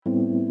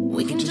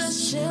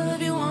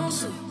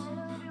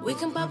We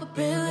can pop a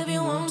pill if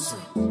you want to.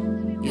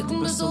 You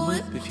can bust a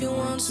whip if you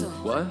want to.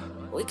 What?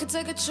 We can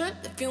take a trip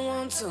if you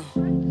want to.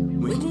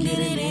 We can get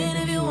it in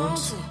if you want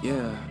to.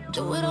 Yeah.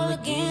 Do it all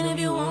again if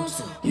you want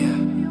to. Yeah.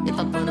 If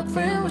I burn a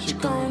prayer, what you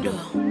gon' do?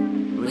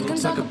 We can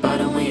talk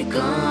about it when you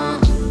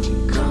come.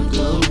 Come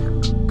through,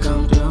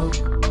 come through,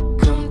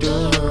 come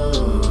through.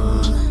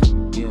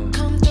 Yeah.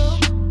 Come through,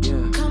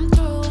 Yeah. come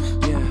through.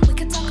 Yeah. We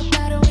can talk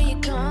about it when you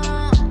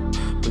come.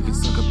 We can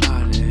talk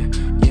about it.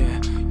 Yeah.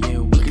 Yeah.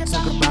 We can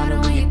talk about it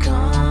when you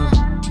come.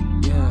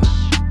 Yeah.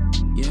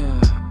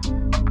 Yeah.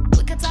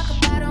 We can talk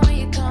about it when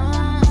you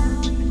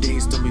come.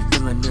 Days don't be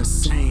feeling the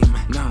same.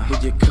 Nah.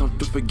 When you come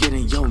through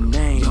forgetting your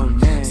name.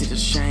 See the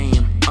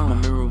shame. My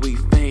memory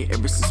fade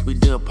ever since we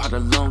did part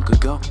long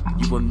ago.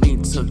 You and me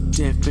took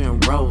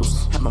different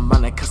roads. Had my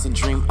mind like constant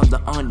dream of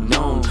the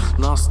unknown.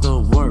 Lost the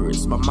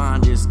words, my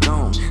mind is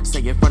gone.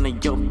 Stay in front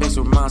of your face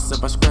reminds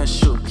of a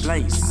special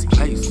place.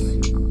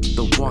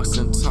 The walks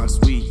and talks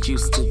we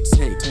used to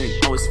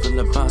take. Always feel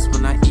the vibes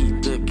when I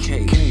eat the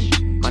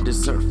cake. My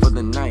dessert for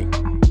the night.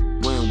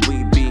 When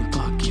we be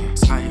fucking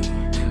tight.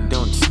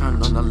 Don't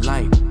turn on the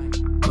light.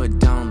 Put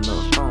down the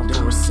phone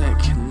for a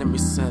second. Let me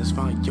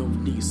satisfy your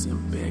needs in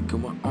bed.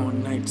 Going all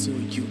night till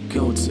you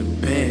go to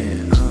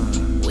bed.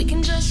 We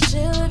can just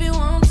chill if you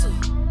want to.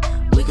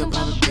 We can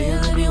pop a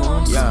pill if you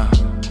want to. Yeah.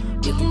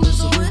 You can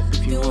bust a whip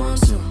if you want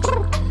to.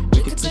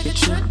 We can take a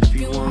trip if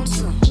you want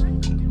to.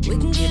 We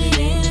can get it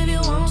in if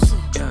you want to.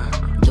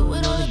 Yeah. Do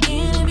it all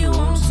again if you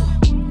want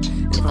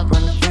to. If I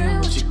burn a prayer,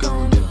 what you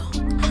gon' do?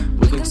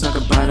 We can talk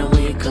about it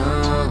when you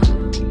come.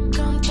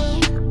 Come through,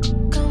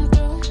 come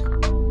through,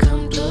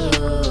 come through.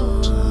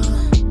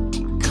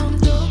 Come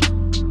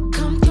through,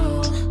 come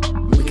through.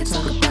 We can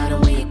talk about it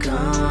when you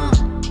come.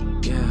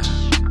 Yeah.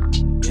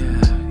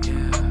 Yeah.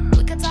 Yeah.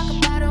 We can talk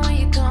about it when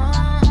you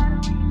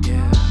come.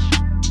 Yeah.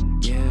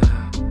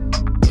 Yeah.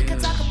 We can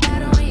talk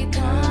about it when you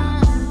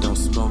come. Don't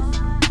smoke.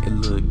 It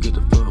look good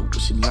to fuck when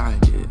she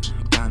light it.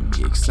 Got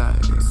me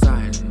excited.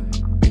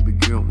 Baby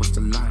girl, what's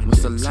the light?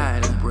 What's the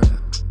light?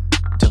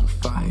 Don't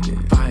fight it.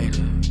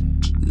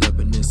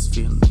 Loving this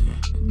feeling.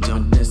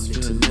 Don't need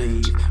to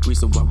leave.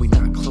 Reason why we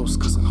not close,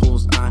 cause the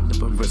hoes I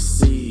never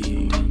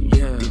received.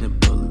 Yeah. Didn't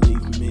believe.